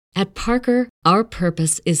At Parker, our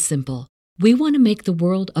purpose is simple. We want to make the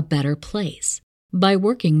world a better place by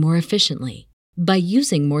working more efficiently, by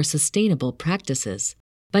using more sustainable practices,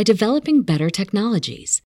 by developing better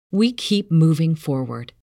technologies. We keep moving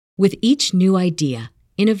forward. With each new idea,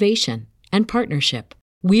 innovation, and partnership,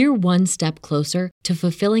 we're one step closer to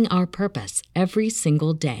fulfilling our purpose every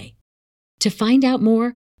single day. To find out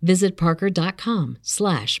more, visit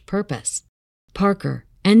parker.com/purpose. Parker,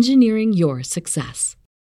 engineering your success.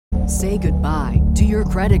 Say goodbye to your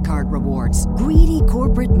credit card rewards. Greedy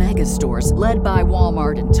corporate mega stores, led by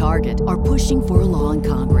Walmart and Target, are pushing for a law in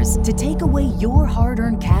Congress to take away your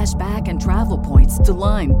hard-earned cash back and travel points to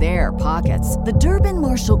line their pockets. The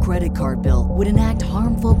Durbin-Marshall credit card bill would enact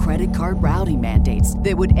harmful credit card routing mandates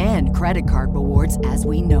that would end credit card rewards as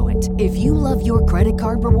we know it. If you love your credit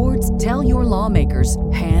card rewards, tell your lawmakers,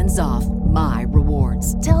 hands off my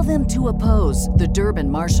rewards. Tell them to oppose the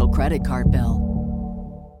Durbin-Marshall credit card bill.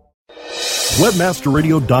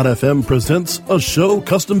 Webmasterradio.fm presents a show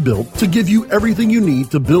custom built to give you everything you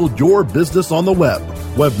need to build your business on the web.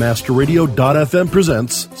 Webmasterradio.fm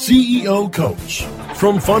presents CEO Coach.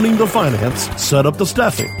 From funding to finance, set up to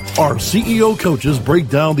staffing, our CEO coaches break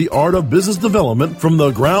down the art of business development from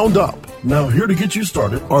the ground up. Now, here to get you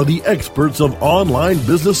started are the experts of online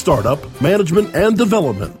business startup, management, and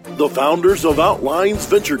development, the founders of Outlines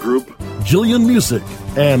Venture Group, Jillian Music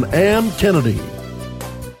and Ann Kennedy.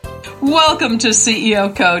 Welcome to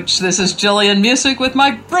CEO Coach. This is Jillian Music with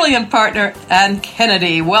my brilliant partner, Ann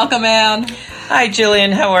Kennedy. Welcome, Ann. Hi,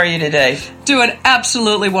 Jillian. How are you today? Doing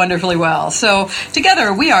absolutely wonderfully well. So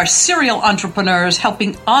together we are serial entrepreneurs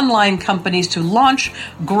helping online companies to launch,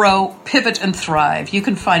 grow, pivot, and thrive. You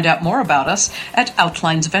can find out more about us at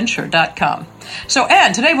outlinesventure.com. So,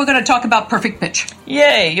 Ann, today we're going to talk about perfect pitch.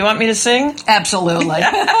 Yay. You want me to sing? Absolutely.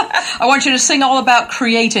 I want you to sing all about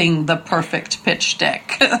creating the perfect pitch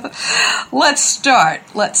deck. Let's start.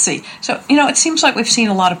 Let's see. So, it seems like we've seen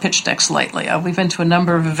a lot of pitch decks lately. We've been to a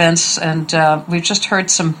number of events, and we've just heard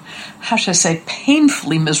some, how should I say,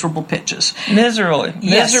 painfully miserable pitches. Miserably.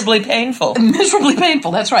 Yes. Miserably painful. Miserably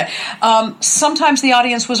painful, that's right. Sometimes the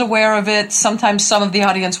audience was aware of it. Sometimes some of the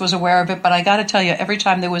audience was aware of it. But I got to tell you, every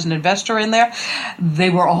time there was an investor in there, they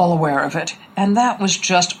were all aware of it. And that was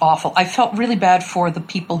just awful. I felt really bad for the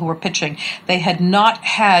people who were pitching. They had not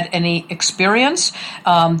had any experience.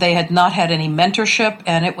 They had not had any mentorship,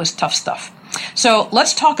 and it was tough stuff. So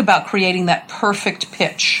let's talk about creating that perfect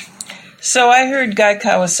pitch. So I heard Guy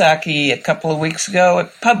Kawasaki a couple of weeks ago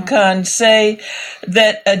at PubCon say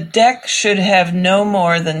that a deck should have no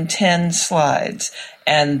more than 10 slides,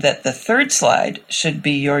 and that the third slide should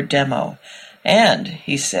be your demo. And,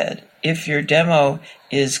 he said, if your demo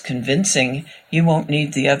is convincing, you won't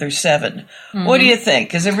need the other 7. Mm-hmm. What do you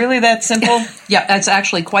think? Is it really that simple? Yeah, that's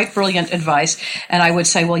actually quite brilliant advice. And I would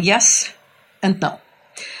say, well, yes and no.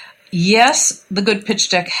 Yes, the good pitch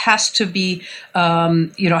deck has to be,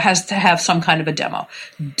 has to have some kind of a demo.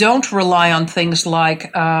 Don't rely on things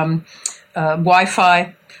like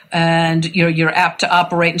Wi-Fi and your app to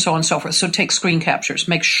operate and so on and so forth. So take screen captures.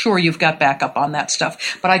 Make sure you've got backup on that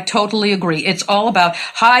stuff. But I totally agree. It's all about,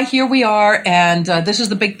 hi, here we are, and this is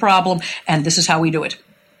the big problem, and this is how we do it,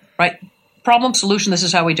 right? Problem, solution, this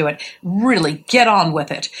is how we do it. Really, get on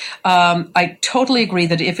with it. I totally agree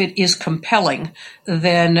that if it is compelling,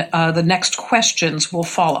 then the next questions will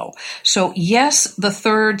follow. So yes, the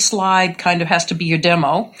third slide kind of has to be your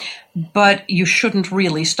demo, but you shouldn't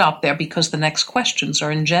really stop there because the next questions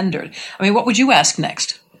are engendered. I mean, what would you ask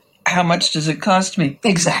next? How much does it cost me?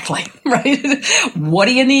 Exactly, right? What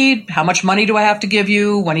do you need? How much money do I have to give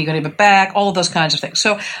you? When are you going to give it back? All of those kinds of things.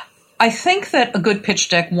 So I think that a good pitch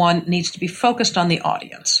deck, one, needs to be focused on the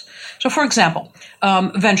audience. So, for example,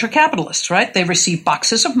 venture capitalists, right? They receive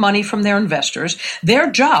boxes of money from their investors. Their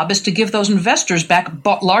job is to give those investors back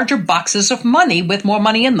larger boxes of money with more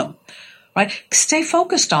money in them, right? Stay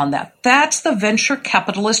focused on that. That's the venture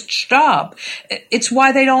capitalist's job. It's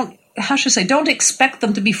why they don't, how should I say, don't expect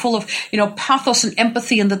them to be full of, pathos and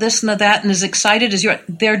empathy and the this and the that and as excited as you are.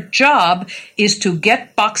 Their job is to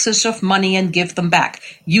get boxes of money and give them back.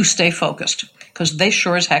 You stay focused because they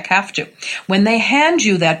sure as heck have to. When they hand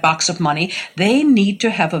you that box of money, they need to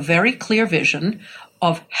have a very clear vision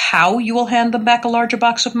of how you will hand them back a larger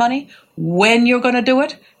box of money, when you're going to do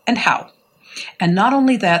it, and how. And not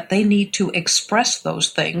only that, they need to express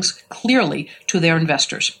those things clearly to their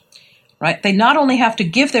investors. Right? They not only have to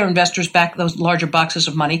give their investors back those larger boxes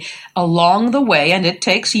of money along the way, and it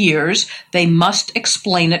takes years, they must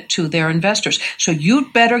explain it to their investors. So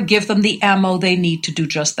you'd better give them the ammo they need to do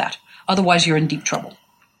just that. Otherwise, you're in deep trouble.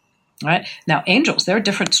 Right? Now, angels, they're a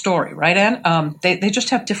different story, right, Ann? They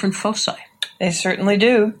just have different foci. They certainly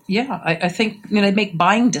do. Yeah, I think they make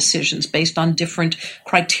buying decisions based on different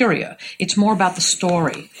criteria. It's more about the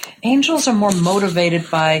story. Angels are more motivated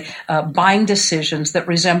by buying decisions that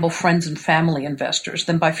resemble friends and family investors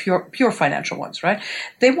than by pure financial ones, right?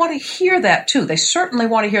 They want to hear that too. They certainly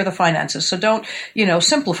want to hear the finances, so don't,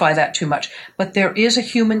 simplify that too much. But there is a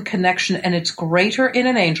human connection, and it's greater in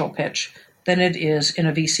an angel pitch than it is in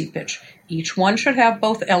a VC pitch. Each one should have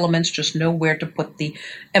both elements, just know where to put the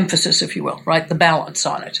emphasis, if you will, right? The balance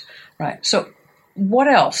on it, right? So what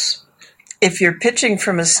else? If you're pitching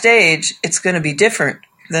from a stage, it's going to be different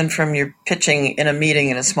than from your pitching in a meeting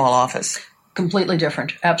in a small office. Completely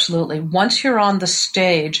different. Absolutely. Once you're on the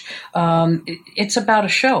stage, it's about a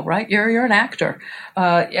show, right? You're an actor,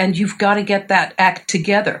 and you've got to get that act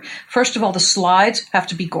together. First of all, the slides have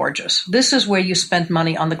to be gorgeous. This is where you spend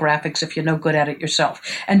money on the graphics if you're no good at it yourself.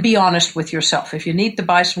 And be honest with yourself. If you need to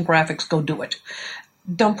buy some graphics, go do it.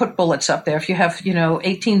 Don't put bullets up there. If you have,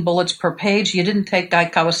 18 bullets per page, you didn't take Guy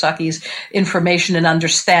Kawasaki's information and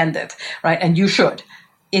understand it, right? And you should.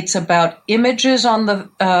 It's about images on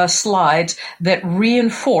the slides that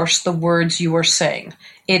reinforce the words you are saying.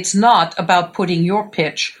 It's not about putting your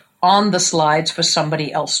pitch on the slides for somebody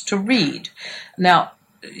else to read. Now,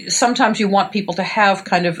 sometimes you want people to have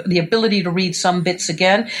kind of the ability to read some bits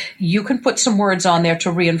again. You can put some words on there to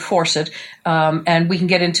reinforce it, and we can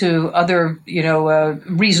get into other,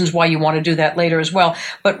 reasons why you want to do that later as well.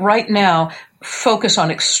 But right now, focus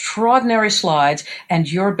on extraordinary slides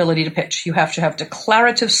and your ability to pitch. You have to have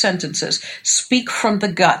declarative sentences, speak from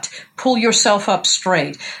the gut, pull yourself up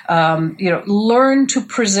straight, learn to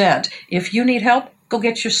present. If you need help, go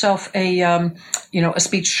get yourself a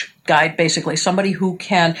speech guide, basically, somebody who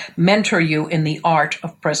can mentor you in the art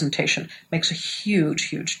of presentation. Makes a huge,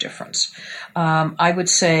 huge difference. I would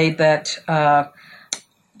say that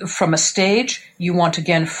from a stage, you want to,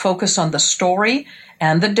 again, focus on the story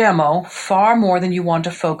and the demo far more than you want to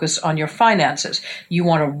focus on your finances. You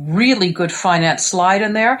want a really good finance slide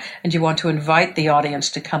in there, and you want to invite the audience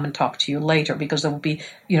to come and talk to you later, because there will be,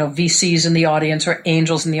 VCs in the audience or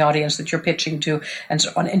angels in the audience that you're pitching to, and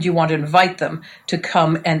so on. And you want to invite them to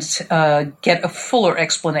come and get a fuller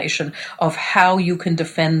explanation of how you can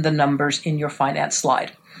defend the numbers in your finance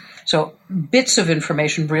slide. So bits of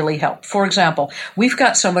information really help. For example, we've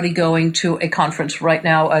got somebody going to a conference right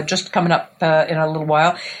now, just coming up in a little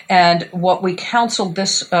while, and what we counseled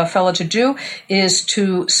this fellow to do is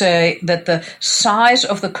to say that the size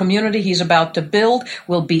of the community he's about to build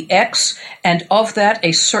will be X, and of that,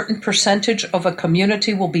 a certain percentage of a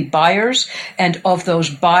community will be buyers, and of those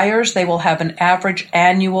buyers, they will have an average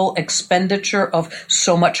annual expenditure of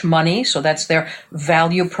so much money, so that's their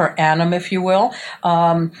value per annum, if you will,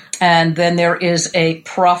 and then there is a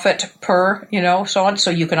profit per, so on.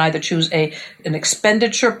 So you can either choose an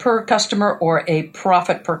expenditure per customer or a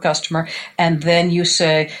profit per customer. And then you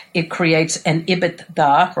say it creates an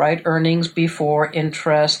EBITDA, right? Earnings before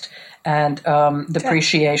interest and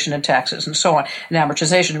depreciation and taxes and so on. And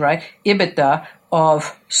amortization, right? EBITDA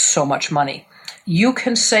of so much money. You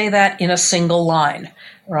can say that in a single line,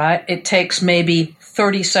 right? It takes maybe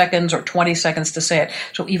 30 seconds or 20 seconds to say it.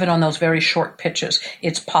 So even on those very short pitches,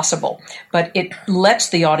 it's possible. But it lets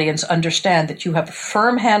the audience understand that you have a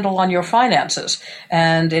firm handle on your finances,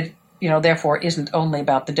 and it, therefore isn't only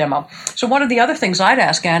about the demo. So one of the other things I'd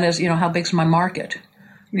ask, Anne, is, how big's my market?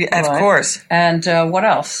 Yeah, of course. And what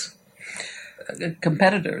else?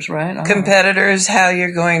 Competitors, right? Competitors, how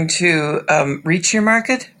you're going to reach your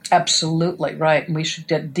market? Absolutely, right. And we should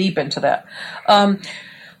get deep into that.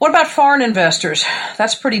 What about foreign investors?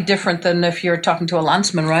 That's pretty different than if you're talking to a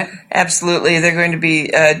landsman, right? Absolutely. They're going to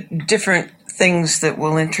be different things that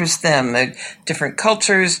will interest them, different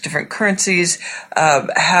cultures, different currencies,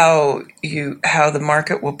 how the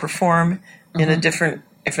market will perform in a different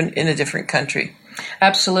country.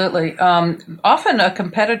 Absolutely. Often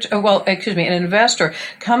an investor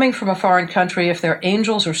coming from a foreign country, if they're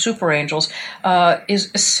angels or super angels,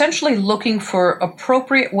 is essentially looking for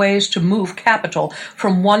appropriate ways to move capital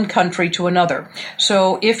from one country to another.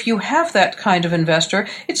 So if you have that kind of investor,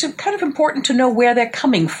 it's kind of important to know where they're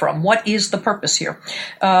coming from. What is the purpose here?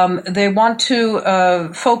 They want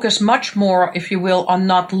to focus much more, if you will, on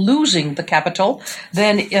not losing the capital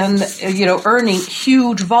than in, earning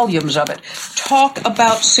huge volumes of it. Talk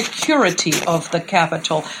about security of the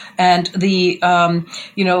capital and the,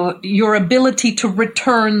 your ability to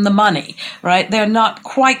return the money, right? They're not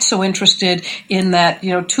quite so interested in that,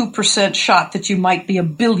 2% shot that you might be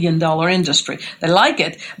 $1 billion industry. They like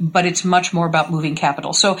it, but it's much more about moving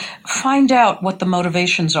capital. So find out what the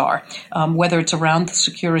motivations are, whether it's around the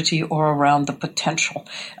security or around the potential.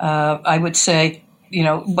 I would say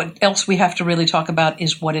what else we have to really talk about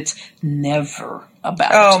is what it's never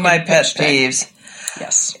about. Oh, my pet peeves.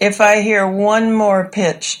 Yes. If I hear one more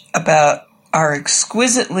pitch about our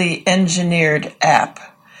exquisitely engineered app,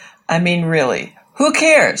 I mean, really, who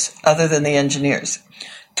cares other than the engineers?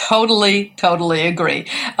 Totally agree.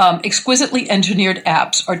 Exquisitely engineered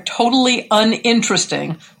apps are totally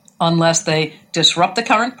uninteresting unless they disrupt the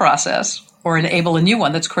current process or enable a new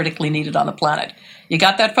one that's critically needed on the planet. You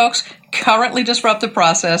got that, folks? Currently disrupt the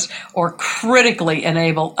process or critically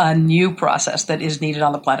enable a new process that is needed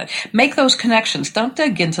on the planet. Make those connections. Don't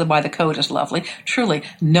dig into why the code is lovely. Truly,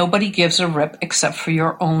 nobody gives a rip except for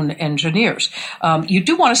your own engineers. You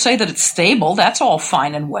do want to say that it's stable. That's all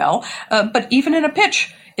fine and well. But even in a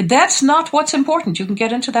pitch, that's not what's important. You can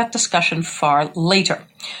get into that discussion far later.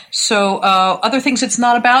 So other things it's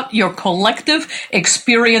not about, your collective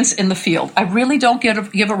experience in the field. I really don't give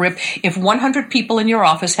a rip if 100 people in your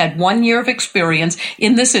office had 1 year of experience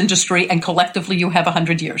in this industry and collectively you have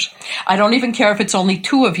 100 years. I don't even care if it's only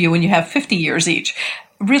 2 of you and you have 50 years each.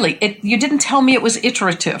 Really, you didn't tell me it was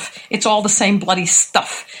iterative. It's all the same bloody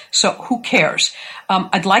stuff. So who cares?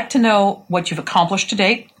 I'd like to know what you've accomplished to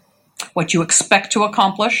date, what you expect to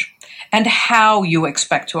accomplish, and how you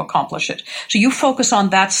expect to accomplish it. So you focus on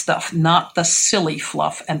that stuff, not the silly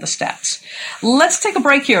fluff and the stats. Let's take a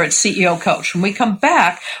break here at CEO Coach. When we come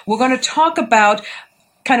back, we're going to talk about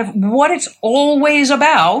kind of what it's always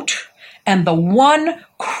about and the one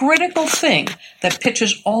critical thing that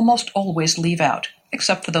pitches almost always leave out,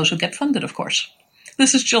 except for those who get funded, of course.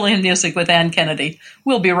 This is Jillian Muessig with Ann Kennedy.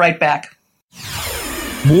 We'll be right back.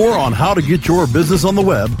 More on how to get your business on the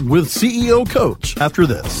web with CEO Coach after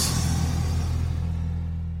this.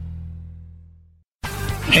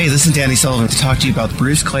 Hey, this is Danny Sullivan to talk to you about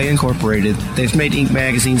Bruce Clay Incorporated. They've made Inc.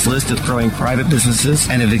 Magazine's list of growing private businesses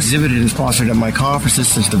and have exhibited and sponsored at my conferences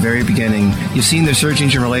since the very beginning. You've seen their search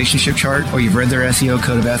engine relationship chart, or you've read their SEO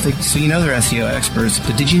code of ethics, so you know they're SEO experts.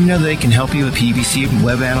 But did you know they can help you with PPC,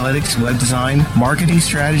 web analytics, web design, marketing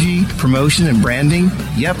strategy, promotion, and branding?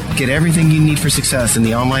 Yep, get everything you need for success in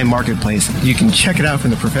the online marketplace. You can check it out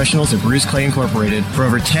from the professionals at Bruce Clay Incorporated. For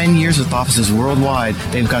over 10 years with offices worldwide,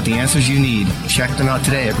 they've got the answers you need. Check them out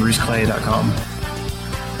today at bruceclay.com.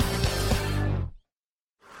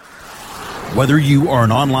 Whether you are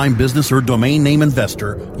an online business or domain name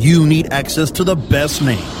investor, you need access to the best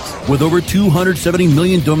names. With over 270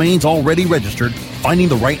 million domains already registered, finding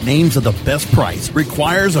the right names at the best price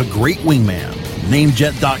requires a great wingman.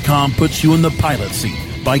 Namejet.com puts you in the pilot seat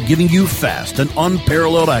by giving you fast and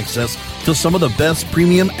unparalleled access to some of the best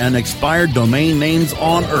premium and expired domain names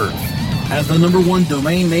on earth. As the #1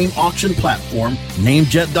 domain name auction platform,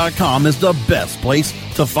 Namejet.com is the best place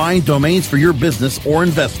to find domains for your business or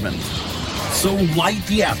investment. So light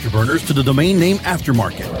the afterburners to the domain name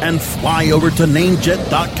aftermarket and fly over to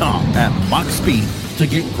Namejet.com at Mach speed to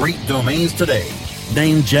get great domains today.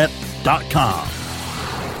 Namejet.com.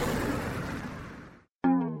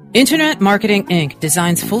 Internet Marketing Inc.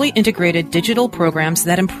 designs fully integrated digital programs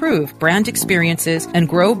that improve brand experiences and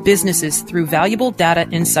grow businesses through valuable data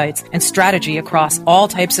insights and strategy across all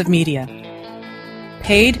types of media.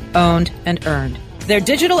 Paid, owned, and earned. Their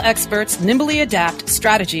digital experts nimbly adapt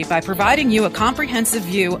strategy by providing you a comprehensive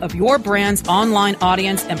view of your brand's online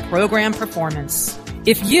audience and program performance.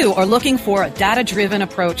 If you are looking for a data-driven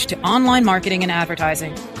approach to online marketing and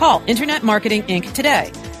advertising, call Internet Marketing Inc.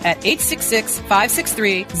 today at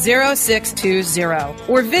 866-563-0620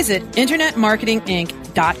 or visit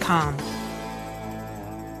InternetMarketingInc.com.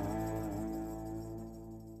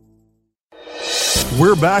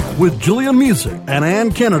 We're back with Jillian Muessig and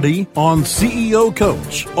Ann Kennedy on CEO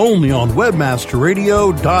Coach, only on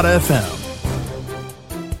WebmasterRadio.fm.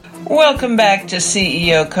 Welcome back to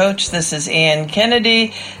CEO Coach. This is Ann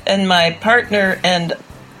Kennedy, and my partner and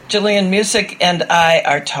Jillian Muessig and I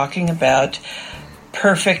are talking about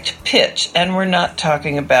perfect pitch, and we're not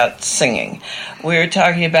talking about singing. We're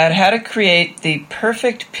talking about how to create the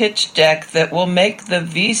perfect pitch deck that will make the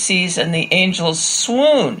VCs and the angels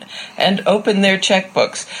swoon and open their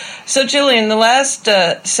checkbooks. So, Jillian, the last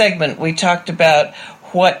segment we talked about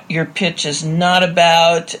what your pitch is not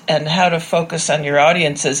about and how to focus on your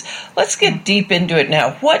audiences. Let's get deep into it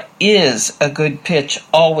now. What is a good pitch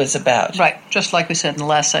always about? Right. Just like we said in the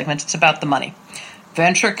last segment, it's about the money.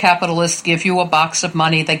 Venture capitalists give you a box of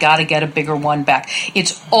money. They got to get a bigger one back.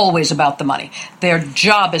 It's always about the money. Their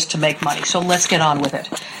job is to make money. So let's get on with it.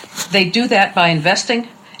 They do that by investing.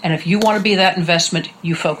 And if you want to be that investment,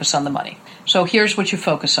 you focus on the money. So here's what you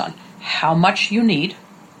focus on. How much you need.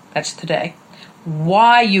 That's today.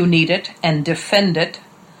 Why you need it and defend it,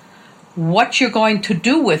 what you're going to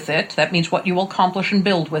do with it, that means what you will accomplish and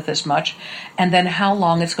build with this much, and then how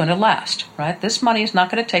long it's going to last, right? This money is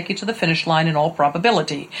not going to take you to the finish line in all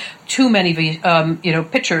probability. Too many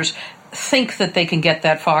pitchers think that they can get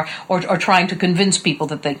that far, or trying to convince people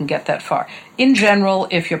that they can get that far. In general,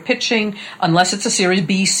 if you're pitching, unless it's a series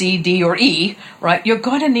B, C, D, or E, right, you're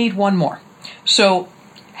going to need one more. So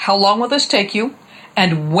how long will this take you?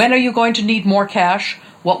 And when are you going to need more cash?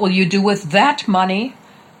 What will you do with that money?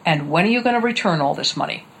 And when are you going to return all this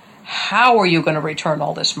money? How are you going to return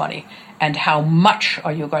all this money? And how much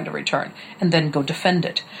are you going to return? And then go defend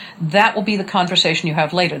it. That will be the conversation you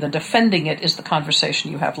have later. The defending it is the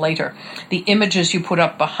conversation you have later. The images you put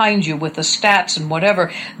up behind you with the stats and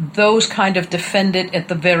whatever, those kind of defend it at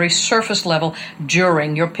the very surface level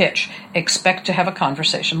during your pitch. Expect to have a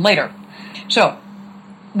conversation later. So,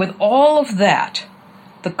 with all of that,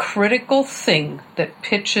 the critical thing that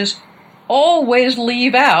pitches always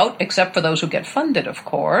leave out, except for those who get funded, of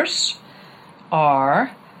course,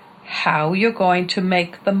 are how you're going to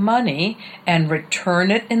make the money and return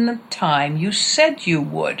it in the time you said you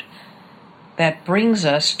would. That brings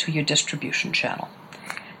us to your distribution channel.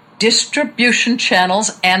 Distribution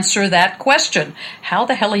channels answer that question. How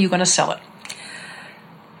the hell are you going to sell it?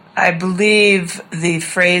 I believe the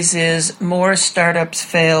phrase is, more startups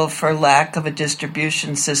fail for lack of a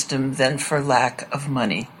distribution system than for lack of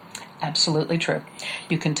money. Absolutely true.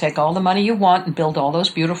 You can take all the money you want and build all those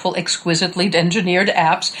beautiful, exquisitely engineered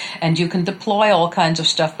apps, and you can deploy all kinds of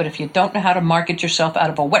stuff, but if you don't know how to market yourself out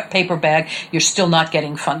of a wet paper bag, you're still not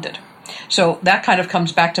getting funded. So that kind of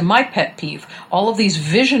comes back to my pet peeve. All of these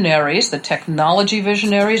visionaries, the technology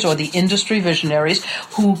visionaries or the industry visionaries,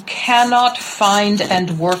 who cannot find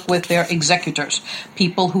and work with their executors,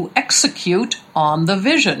 people who execute on the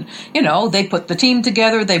vision. You know, they put the team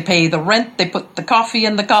together, they pay the rent, they put the coffee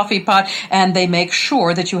in the coffee pot, and they make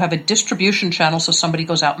sure that you have a distribution channel so somebody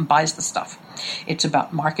goes out and buys the stuff. It's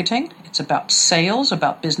about marketing, it's about sales,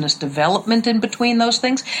 about business development in between those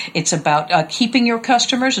things. It's about keeping your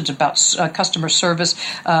customers. It's about customer service,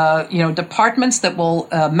 departments that will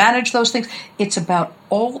manage those things. It's about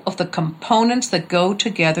all of the components that go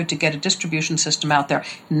together to get a distribution system out there,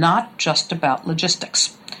 not just about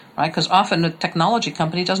logistics. Right? Because often a technology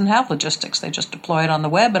company doesn't have logistics. They just deploy it on the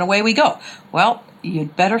web and away we go. Well,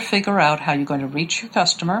 you'd better figure out how you're going to reach your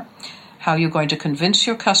customer, how you're going to convince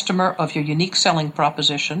your customer of your unique selling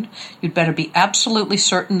proposition. You'd better be absolutely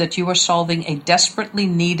certain that you are solving a desperately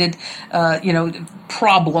needed,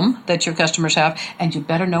 problem that your customers have, and you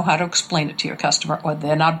better know how to explain it to your customer or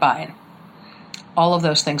they're not buying. All of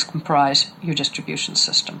those things comprise your distribution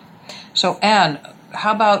system. So, Anne,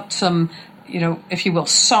 how about some, if you will,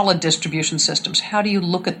 solid distribution systems? How do you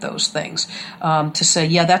look at those things to say,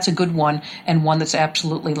 yeah, that's a good one, and one that's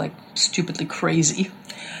absolutely stupidly crazy?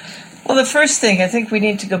 Well, the first thing, I think we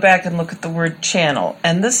need to go back and look at the word channel.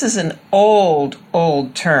 And this is an old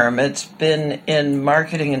term. It's been in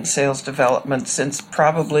marketing and sales development since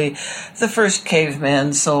probably the first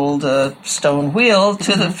caveman sold a stone wheel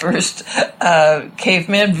to the first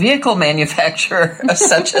caveman vehicle manufacturer,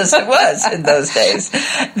 such as it was in those days.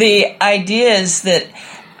 The idea is that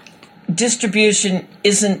distribution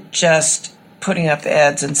isn't just putting up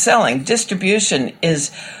ads and selling. Distribution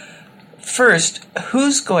is, first,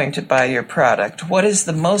 who's going to buy your product? What is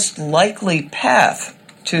the most likely path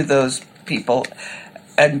to those people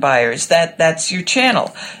and buyers? That's your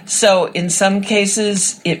channel. So in some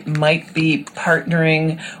cases, it might be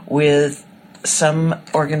partnering with some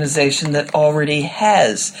organization that already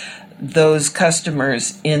has those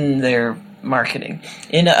customers in their marketing.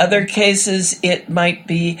 In other cases, it might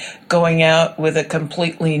be going out with a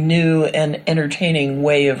completely new and entertaining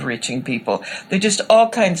way of reaching people. There are just all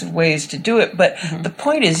kinds of ways to do it, but the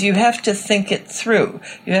point is you have to think it through.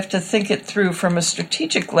 You have to think it through from a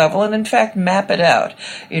strategic level and, in fact, map it out.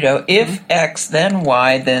 If X, then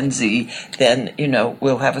Y, then Z, then,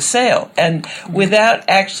 we'll have a sale. And without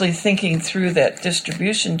actually thinking through that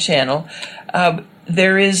distribution channel,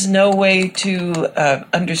 there is no way to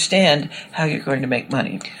understand how you're going to make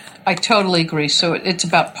money. I totally agree. So it's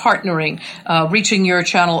about partnering, reaching your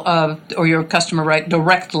channel or your customer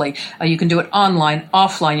directly. You can do it online,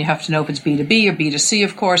 offline. You have to know if it's B2B or B2C,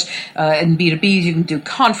 of course. In B2B, you can do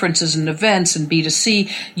conferences and events. In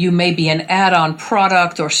B2C, you may be an add-on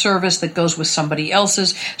product or service that goes with somebody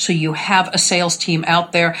else's. So you have a sales team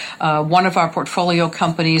out there. One of our portfolio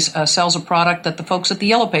companies sells a product that the folks at the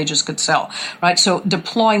Yellow Pages could sell, right? So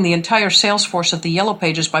deploying the entire sales force of the Yellow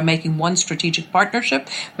Pages by making one strategic partnership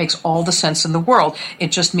makes makes all the sense in the world.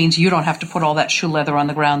 It just means you don't have to put all that shoe leather on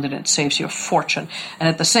the ground, and it saves you a fortune. And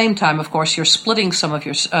at the same time, of course, you're splitting some of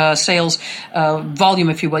your sales volume,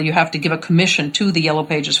 if you will. You have to give a commission to the Yellow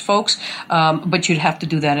Pages folks, but you'd have to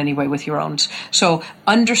do that anyway with your own. So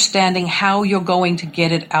understanding how you're going to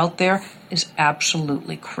get it out there is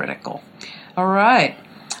absolutely critical. All right.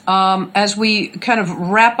 As we kind of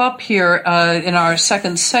wrap up here in our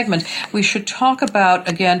second segment, we should talk about,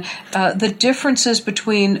 again, the differences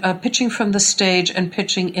between pitching from the stage and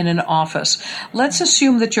pitching in an office. Let's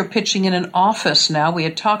assume that you're pitching in an office now. We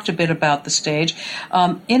had talked a bit about the stage.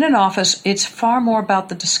 In an office, it's far more about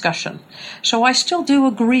the discussion. So I still do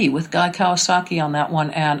agree with Guy Kawasaki on that one,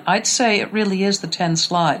 and I'd say it really is the 10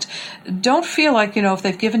 slides. Don't feel like, if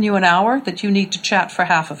they've given you an hour, that you need to chat for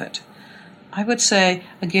half of it. I would say,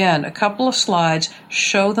 again, a couple of slides,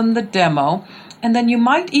 show them the demo, and then you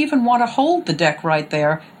might even want to hold the deck right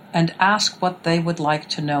there and ask what they would like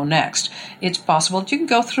to know next. It's possible that you can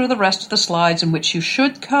go through the rest of the slides in which you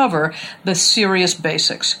should cover the serious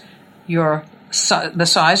basics. The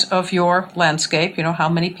size of your landscape, how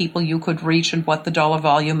many people you could reach and what the dollar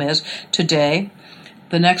volume is today.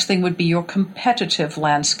 The next thing would be your competitive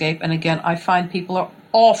landscape. And again, I find people are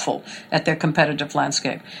awful at their competitive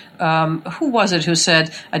landscape. Who was it who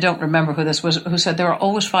said, I don't remember who this was, who said there are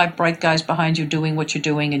always 5 bright guys behind you doing what you're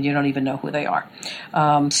doing and you don't even know who they are.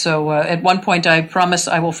 So at one point I promise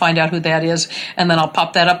I will find out who that is, and then I'll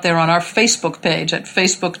pop that up there on our Facebook page at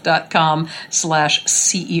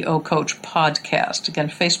facebook.com/CEO Coach Podcast. Again,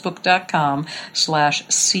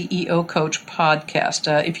 facebook.com/CEO Coach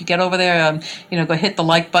Podcast. If you get over there, go hit the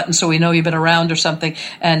like button so we know you've been around or something,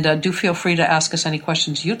 and do feel free to ask us any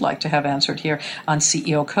questions you'd like to have answered here on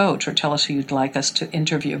CEO Coach, or tell us who you'd like us to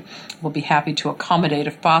interview. We'll be happy to accommodate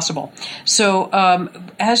if possible. So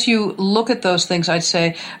as you look at those things, I'd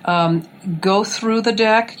say go through the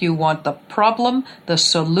deck. You want the problem, the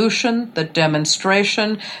solution, the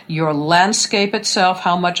demonstration, your landscape itself,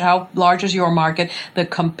 how large is your market, the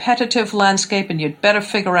competitive landscape, and you'd better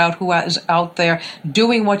figure out who is out there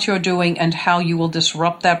doing what you're doing and how you will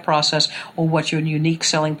disrupt that process, or what your unique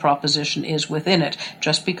selling proposition is within it.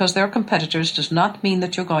 Just because they're competitors does not mean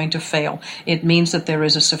that you're going to fail. It means that there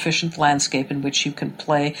is a sufficient landscape in which you can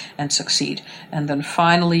play and succeed. And then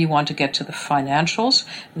finally, you want to get to the financials,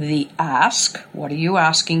 the ask, what are you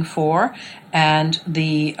asking for, and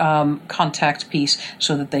the contact piece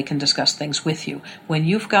so that they can discuss things with you. When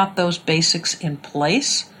you've got those basics in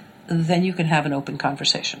place, then you can have an open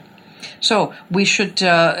conversation. So we should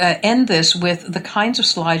end this with the kinds of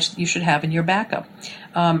slides that you should have in your backup.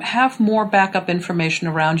 Have more backup information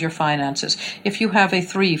around your finances. If you have a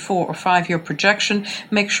 3, 4, or 5-year projection,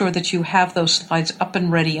 make sure that you have those slides up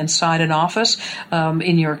and ready inside an office,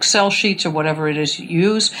 in your Excel sheets or whatever it is you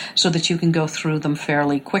use, so that you can go through them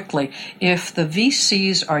fairly quickly. If the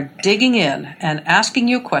VCs are digging in and asking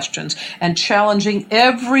you questions and challenging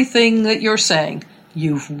everything that you're saying,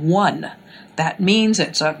 you've won. That means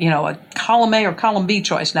it's a column A or column B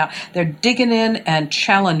choice now. They're digging in and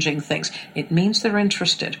challenging things. It means they're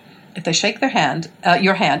interested. If they shake your hand,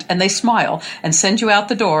 and they smile and send you out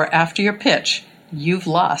the door after your pitch, you've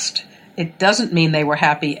lost. It doesn't mean they were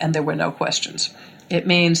happy and there were no questions. It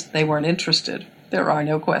means they weren't interested. There are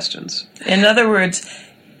no questions. In other words,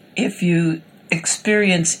 if you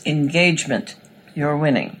experience engagement, you're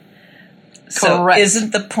winning. So Correct.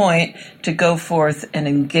 Isn't the point to go forth and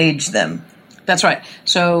engage them? That's right.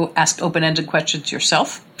 So ask open-ended questions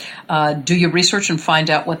yourself. Do your research and find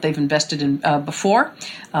out what they've invested in before.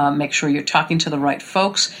 Make sure you're talking to the right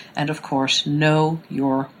folks. And, of course, know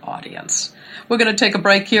your audience. We're going to take a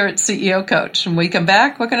break here at CEO Coach. When we come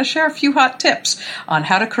back, we're going to share a few hot tips on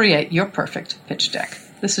how to create your perfect pitch deck.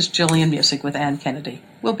 This is Jillian Music with Ann Kennedy.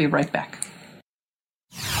 We'll be right back.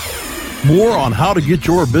 More on how to get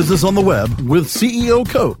your business on the web with CEO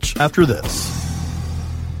Coach after this.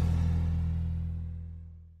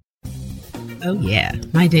 Oh yeah,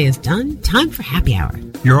 my day is done. Time for happy hour.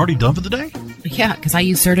 You're already done for the day? Yeah, because I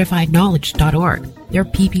use CertifiedKnowledge.org. Their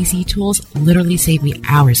PPC tools literally save me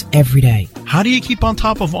hours every day. How do you keep on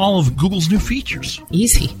top of all of Google's new features?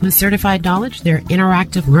 Easy. With Certified Knowledge, their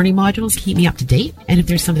interactive learning modules keep me up to date. And if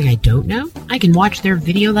there's something I don't know, I can watch their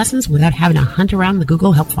video lessons without having to hunt around the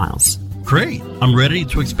Google Help files. Great. I'm ready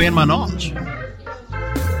to expand my knowledge.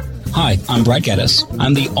 Hi, I'm Brett Geddes.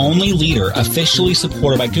 I'm the only leader officially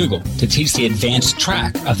supported by Google to teach the advanced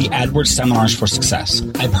track of the AdWords Seminars for Success.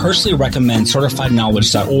 I personally recommend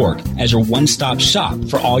CertifiedKnowledge.org as your one-stop shop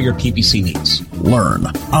for all your PPC needs. Learn,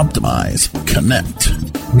 optimize, connect.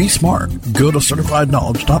 Be smart. Go to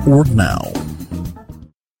CertifiedKnowledge.org now.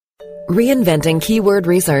 Reinventing keyword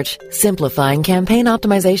research, simplifying campaign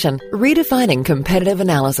optimization, redefining competitive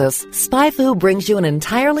analysis. SpyFu brings you an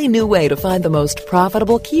entirely new way to find the most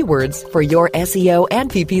profitable keywords for your SEO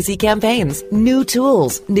and PPC campaigns. New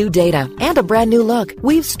tools, new data, and a brand new look.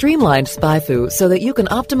 We've streamlined SpyFu so that you can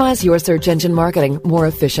optimize your search engine marketing more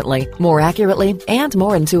efficiently, more accurately, and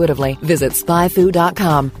more intuitively. Visit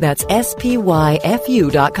spyfu.com. That's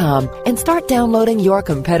SPYFU.com and start downloading your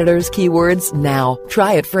competitors' keywords now.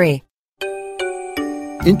 Try it free.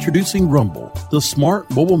 Introducing Rumble, the smart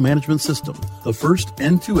mobile management system, the first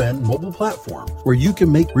end-to-end mobile platform where you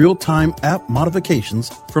can make real-time app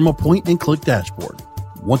modifications from a point-and-click dashboard.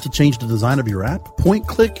 Want to change the design of your app?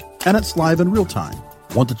 Point-click, and it's live in real time.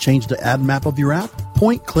 Want to change the ad map of your app?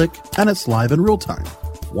 Point-click, and it's live in real time.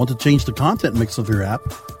 Want to change the content mix of your app?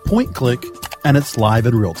 Point-click, and it's live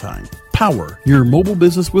in real time. Power your mobile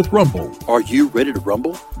business with Rumble. Are you ready to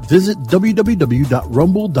rumble? Visit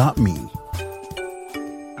www.rumble.me.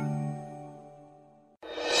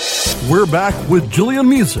 We're back with Jillian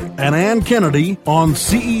Music and Ann Kennedy on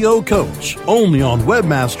CEO Coach, only on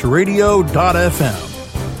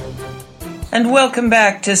webmasterradio.fm. And welcome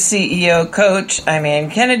back to CEO Coach. I'm Ann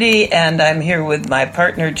Kennedy, and I'm here with my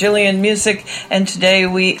partner, Jillian Music, and today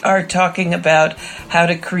we are talking about how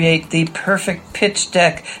to create the perfect pitch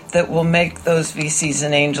deck that will make those VCs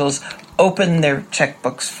and angels open their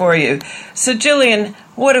checkbooks for you. So, Jillian,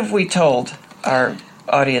 what have we told our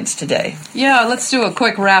audience today? Yeah, let's do a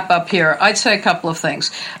quick wrap up here. I'd say a couple of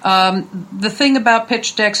things. The thing about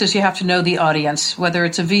pitch decks is you have to know the audience, whether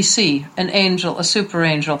it's a VC, an angel, a super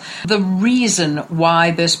angel, the reason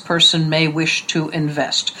why this person may wish to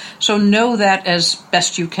invest. So know that as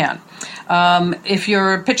best you can. If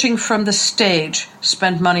you're pitching from the stage,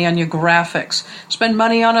 spend money on your graphics. Spend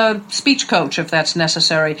money on a speech coach if that's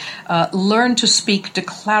necessary. Learn to speak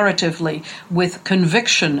declaratively with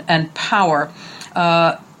conviction and power.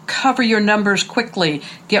 Cover your numbers quickly.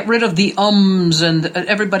 Get rid of the ums, and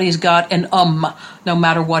everybody's got an no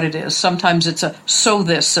matter what it is. Sometimes it's a so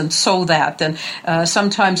this and so that, and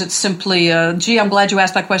sometimes it's simply, gee, I'm glad you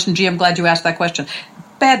asked that question, gee, I'm glad you asked that question.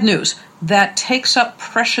 Bad news. That takes up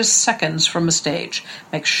precious seconds from a stage.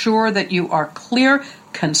 Make sure that you are clear,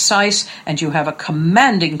 concise, and you have a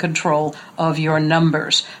commanding control of your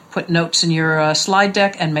numbers. Put notes in your slide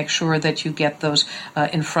deck and make sure that you get those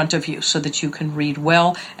in front of you so that you can read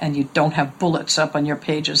well and you don't have bullets up on your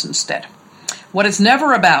pages instead. What it's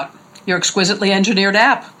never about, your exquisitely engineered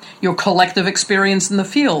app, your collective experience in the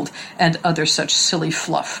field, and other such silly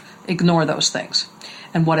fluff. Ignore those things.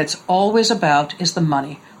 And what it's always about is the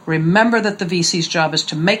money. Remember that the VC's job is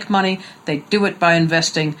to make money. They do it by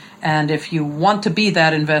investing. And if you want to be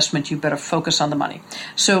that investment, you better focus on the money.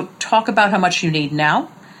 So talk about how much you need now,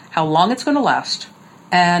 how long it's going to last,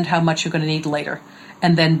 and how much you're going to need later.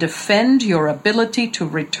 And then defend your ability to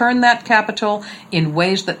return that capital in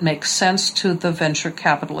ways that make sense to the venture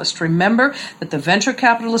capitalist. Remember that the venture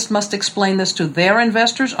capitalist must explain this to their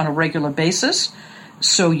investors on a regular basis,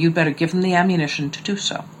 so you better give them the ammunition to do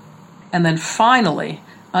so. And then finally,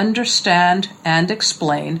 understand and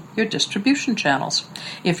explain your distribution channels.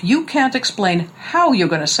 If you can't explain how you're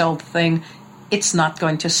going to sell the thing, it's not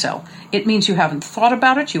going to sell. It means you haven't thought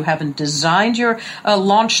about it, you haven't designed your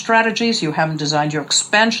launch strategies, you haven't designed your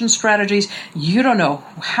expansion strategies, you don't know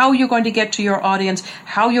how you're going to get to your audience,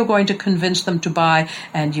 how you're going to convince them to buy,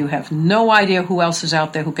 and you have no idea who else is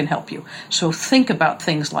out there who can help you. So think about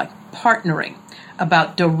things like partnering,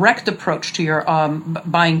 about direct approach to your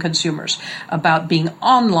buying consumers, about being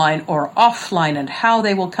online or offline and how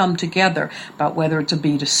they will come together, about whether it's a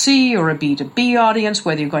B2C or a B2B audience,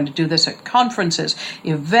 whether you're going to do this at conferences,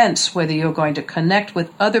 events, whether you're going to connect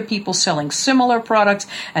with other people selling similar products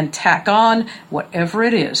and tack on, whatever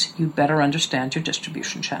it is, you better understand your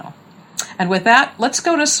distribution channel. And with that, let's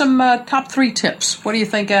go to some top 3 tips. What do you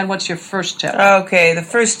think, Ann? What's your first tip? Okay, the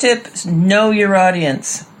first tip is know your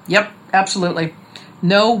audience. Yep, absolutely.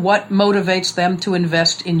 Know what motivates them to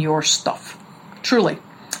invest in your stuff. Truly.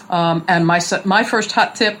 And my first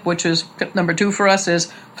hot tip, which is tip number 2 for us,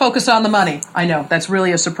 is focus on the money. I know, that's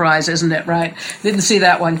really a surprise, isn't it, right? Didn't see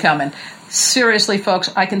that one coming. Seriously, folks,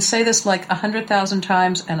 I can say this like 100,000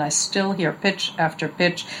 times, and I still hear pitch after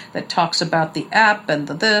pitch that talks about the app and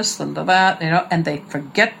the this and the that, and they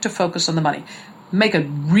forget to focus on the money. Make a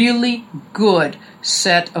really good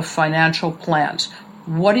set of financial plans.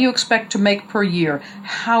 What do you expect to make per year?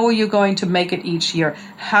 How are you going to make it each year?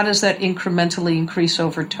 How does that incrementally increase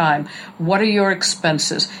over time? What are your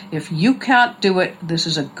expenses? If you can't do it, this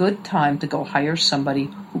is a good time to go hire somebody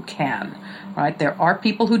who can. Right? There are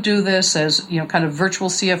people who do this as, kind of virtual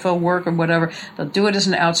CFO work or whatever. They'll do it as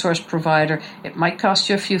an outsourced provider. It might cost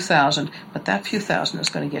you a few thousand, but that few thousand is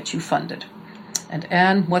going to get you funded. And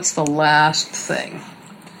Anne, what's the last thing?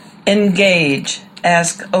 Engage.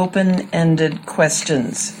 Ask open-ended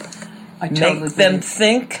questions. Make them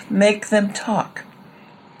think, make them talk.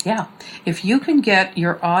 Yeah. If you can get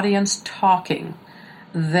your audience talking,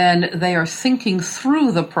 then they are thinking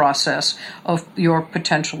through the process of your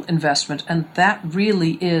potential investment, and that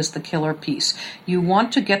really is the killer piece. You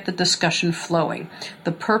want to get the discussion flowing.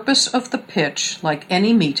 The purpose of the pitch, like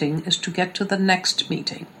any meeting, is to get to the next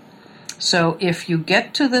meeting. So if you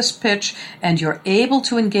get to this pitch and you're able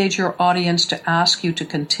to engage your audience to ask you to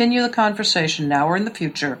continue the conversation now or in the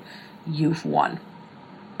future, you've won.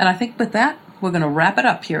 And I think with that, we're going to wrap it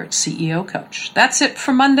up here at CEO Coach. That's it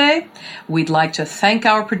for Monday. We'd like to thank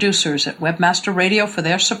our producers at Webmaster Radio for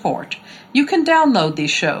their support. You can download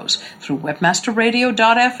these shows through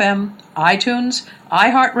webmasterradio.fm, iTunes,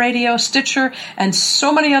 iHeartRadio, Stitcher, and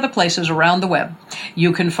so many other places around the web.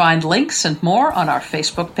 You can find links and more on our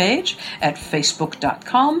Facebook page at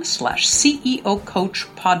facebook.com/CEO Coach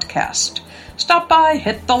Podcast. Stop by,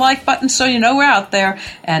 hit the like button so you know we're out there,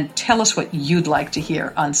 and tell us what you'd like to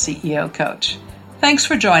hear on CEO Coach. Thanks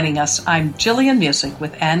for joining us. I'm Jillian Music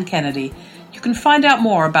with Ann Kennedy. You can find out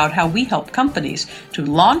more about how we help companies to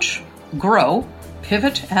launch, grow,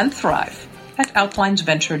 pivot, and thrive at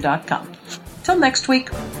outlinesventure.com. Till next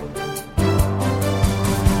week.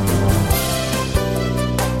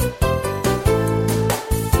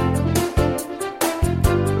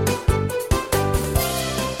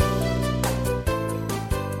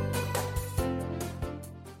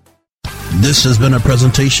 This has been a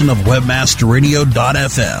presentation of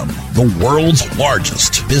WebmasterRadio.fm, the world's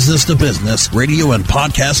largest business-to-business radio and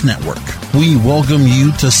podcast network. We welcome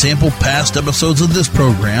you to sample past episodes of this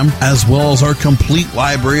program, as well as our complete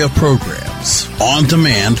library of programs, on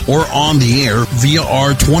demand or on the air via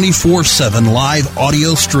our 24/7 live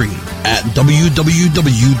audio stream at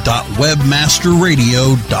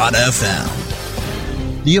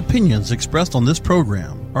www.webmasterradio.fm. The opinions expressed on this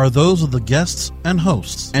program are those of the guests and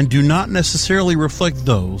hosts and do not necessarily reflect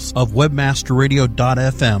those of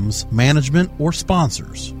WebmasterRadio.fm's management or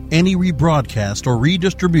sponsors. Any rebroadcast or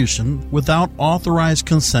redistribution without authorized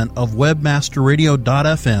consent of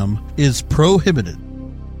WebmasterRadio.fm is prohibited.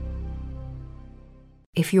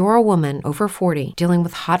 If you're a woman over 40 dealing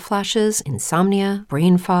with hot flashes, insomnia,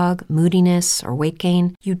 brain fog, moodiness, or weight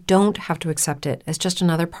gain, you don't have to accept it as just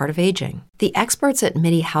another part of aging. The experts at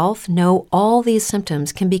MIDI Health know all these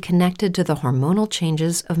symptoms can be connected to the hormonal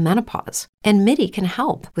changes of menopause. And MIDI can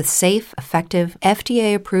help with safe, effective,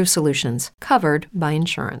 FDA-approved solutions covered by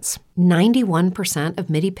insurance. 91% of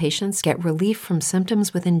MIDI patients get relief from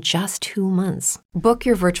symptoms within just 2 months. Book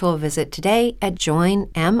your virtual visit today at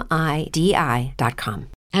joinmidi.com.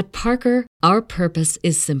 At Parker, our purpose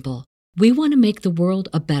is simple. We want to make the world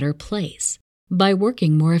a better place by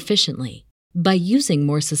working more efficiently, by using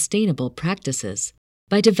more sustainable practices,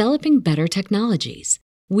 by developing better technologies.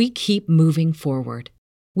 We keep moving forward.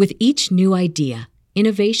 With each new idea,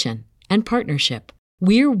 innovation, and partnership,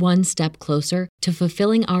 we're one step closer to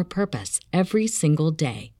fulfilling our purpose every single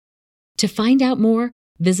day. To find out more,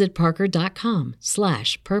 visit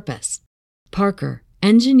parker.com/purpose. Parker,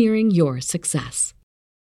 engineering your success.